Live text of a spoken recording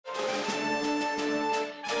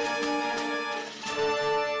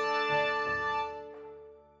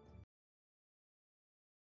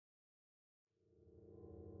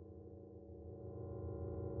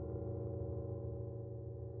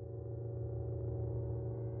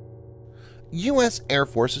U.S. Air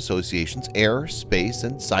Force Association's Air, Space,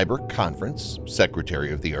 and Cyber Conference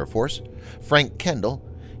Secretary of the Air Force, Frank Kendall,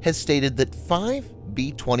 has stated that 5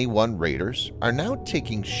 B-21 Raiders are now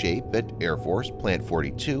taking shape at Air Force Plant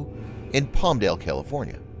 42 in Palmdale,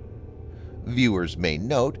 California. Viewers may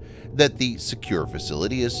note that the secure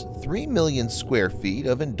facility is 3 million square feet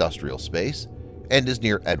of industrial space and is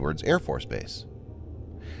near Edwards Air Force Base.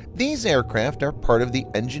 These aircraft are part of the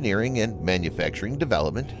Engineering and Manufacturing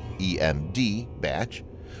Development (EMD) batch,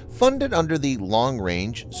 funded under the Long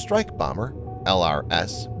Range Strike Bomber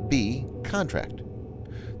 (LRS-B) contract.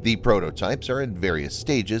 The prototypes are in various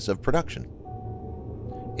stages of production.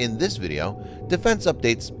 In this video, Defense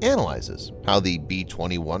Updates analyzes how the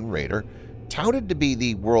B-21 Raider, touted to be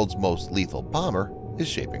the world's most lethal bomber, is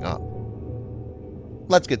shaping up.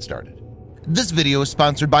 Let's get started. This video is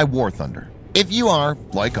sponsored by War Thunder. If you are,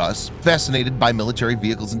 like us, fascinated by military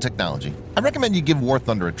vehicles and technology, I recommend you give War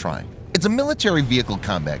Thunder a try. It's a military vehicle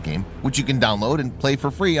combat game which you can download and play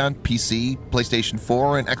for free on PC, PlayStation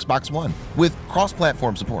 4, and Xbox One with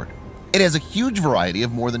cross-platform support. It has a huge variety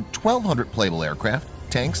of more than 1,200 playable aircraft,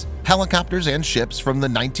 tanks, helicopters, and ships from the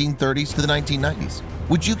 1930s to the 1990s,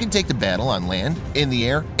 which you can take to battle on land, in the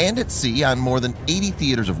air, and at sea on more than 80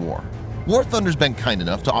 theaters of war. War Thunder's been kind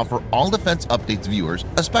enough to offer all Defense Updates viewers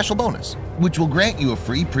a special bonus, which will grant you a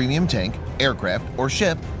free premium tank, aircraft, or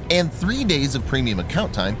ship, and 3 days of premium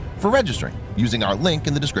account time for registering using our link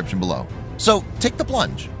in the description below. So take the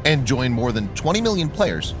plunge and join more than 20 million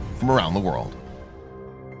players from around the world.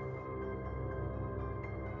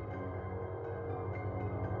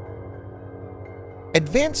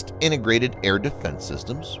 Advanced integrated air defense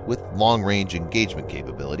systems with long-range engagement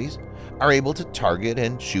capabilities are able to target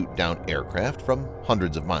and shoot down aircraft from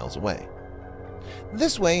hundreds of miles away.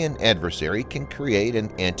 This way, an adversary can create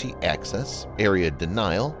an anti-access area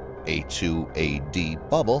denial A2AD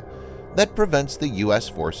bubble that prevents the U.S.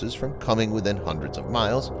 forces from coming within hundreds of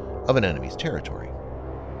miles of an enemy's territory.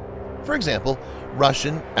 For example,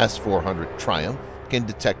 Russian S-400 Triumph can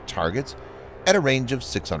detect targets at a range of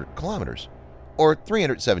 600 kilometers, or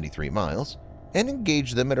 373 miles, and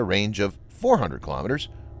engage them at a range of 400 kilometers,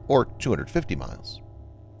 or 250 miles.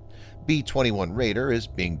 B-21 Raider is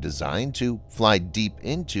being designed to fly deep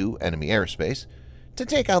into enemy airspace to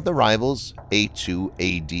take out the rival's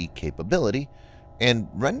A2AD capability and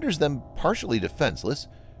renders them partially defenseless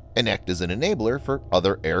and act as an enabler for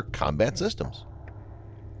other air combat systems.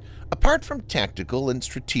 Apart from tactical and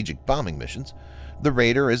strategic bombing missions, the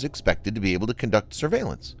Raider is expected to be able to conduct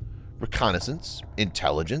surveillance, reconnaissance,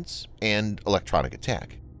 intelligence, and electronic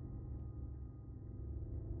attack.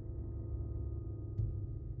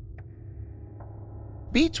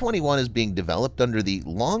 B-21 is being developed under the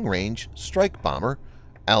Long Range Strike Bomber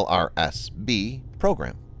 (LRS-B)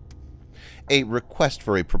 program. A request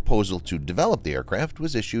for a proposal to develop the aircraft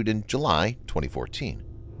was issued in July 2014.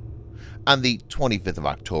 On the 25th of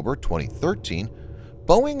October 2013,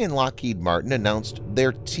 Boeing and Lockheed Martin announced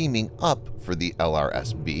they're teaming up for the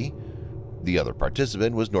LRS-B. The other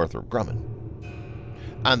participant was Northrop Grumman.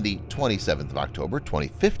 On the 27th of October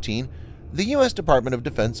 2015, the U.S. Department of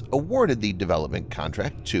Defense awarded the development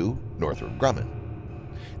contract to Northrop Grumman.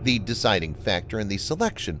 The deciding factor in the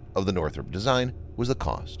selection of the Northrop design was the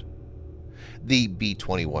cost. The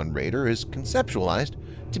B-21 Raider is conceptualized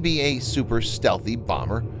to be a super stealthy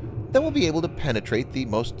bomber that will be able to penetrate the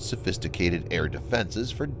most sophisticated air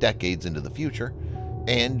defenses for decades into the future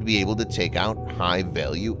and be able to take out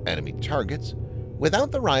high-value enemy targets without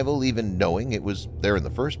the rival even knowing it was there in the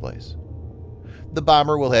first place. The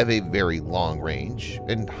bomber will have a very long range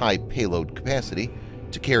and high payload capacity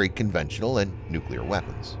to carry conventional and nuclear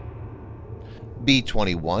weapons.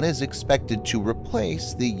 B-21 is expected to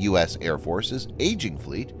replace the U.S. Air Force's aging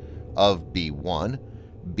fleet of B-1,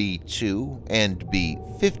 B-2, and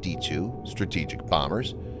B-52 strategic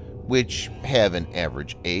bombers, which have an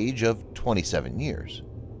average age of 27 years.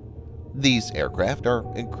 These aircraft are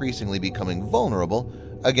increasingly becoming vulnerable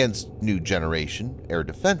against new generation air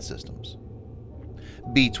defense systems.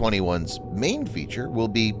 B-21's main feature will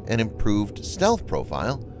be an improved stealth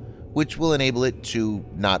profile, which will enable it to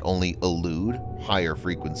not only elude higher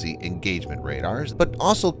frequency engagement radars, but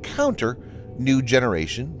also counter new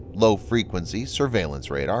generation low-frequency surveillance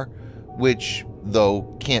radar, which,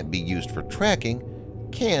 though can't be used for tracking,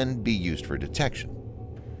 can be used for detection.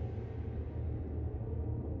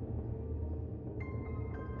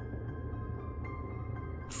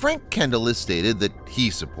 Frank Kendall has stated that he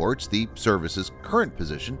supports the service's current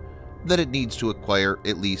position that it needs to acquire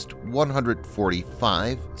at least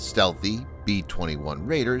 145 stealthy B-21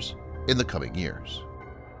 Raiders in the coming years.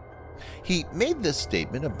 He made this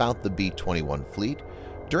statement about the B-21 fleet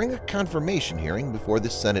during a confirmation hearing before the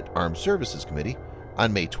Senate Armed Services Committee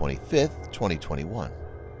on May 25, 2021.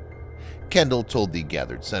 Kendall told the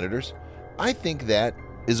gathered senators, "I think that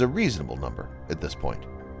is a reasonable number at this point.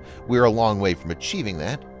 We're a long way from achieving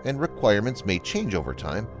that, and requirements may change over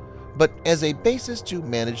time, but as a basis to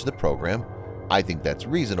manage the program, I think that's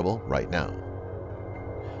reasonable right now."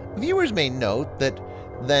 Viewers may note that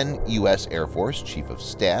then U.S. Air Force Chief of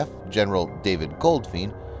Staff General David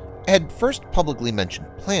Goldfein had first publicly mentioned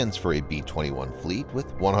plans for a B-21 fleet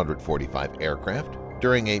with 145 aircraft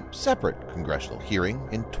during a separate congressional hearing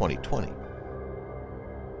in 2020.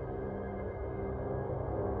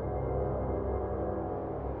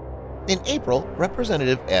 In April,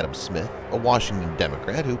 Representative Adam Smith, a Washington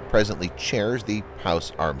Democrat who presently chairs the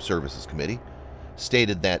House Armed Services Committee,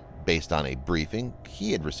 stated that, based on a briefing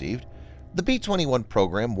he had received, the B-21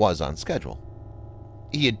 program was on schedule.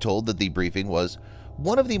 He had told that the briefing was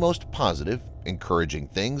one of the most positive, encouraging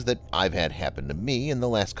things that I've had happen to me in the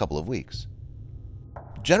last couple of weeks.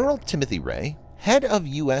 General Timothy Ray, head of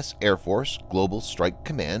U.S. Air Force Global Strike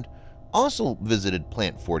Command, also visited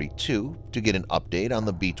Plant 42 to get an update on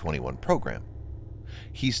the B-21 program.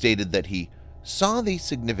 He stated that he saw the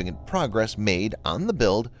significant progress made on the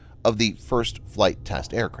build of the first flight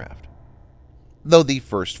test aircraft. Though the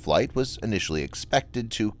first flight was initially expected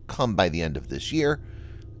to come by the end of this year,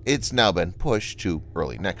 it's now been pushed to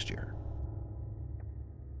early next year.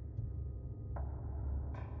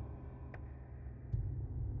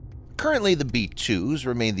 Currently, the B-2s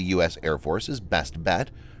remain the U.S. Air Force's best bet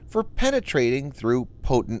for penetrating through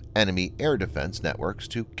potent enemy air defense networks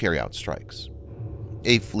to carry out strikes.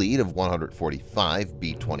 A fleet of 145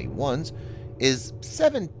 B-21s is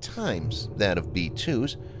 7 times that of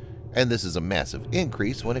B-2s, and this is a massive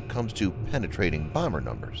increase when it comes to penetrating bomber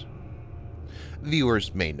numbers.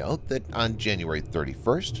 Viewers may note that on January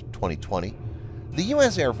 31, 2020, the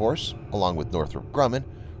U.S. Air Force, along with Northrop Grumman,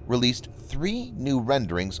 released 3 new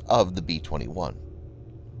renderings of the B-21.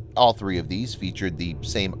 All 3 of these featured the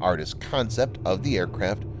same artist concept of the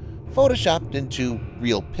aircraft, photoshopped into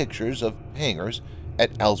real pictures of hangars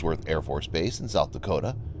at Ellsworth Air Force Base in South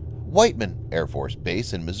Dakota, Whiteman Air Force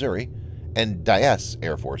Base in Missouri, and Dyess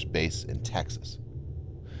Air Force Base in Texas.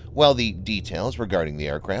 While the details regarding the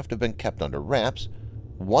aircraft have been kept under wraps,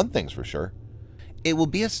 one thing's for sure: it will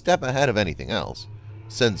be a step ahead of anything else,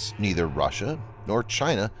 since neither Russia nor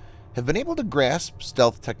China have been able to grasp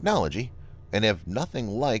stealth technology and have nothing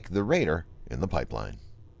like the Raider in the pipeline.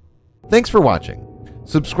 Thanks for watching.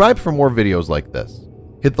 Subscribe for more videos like this.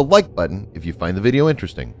 Hit the like button if you find the video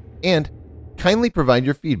interesting, and kindly provide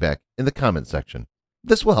your feedback in the comment section.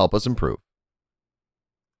 This will help us improve.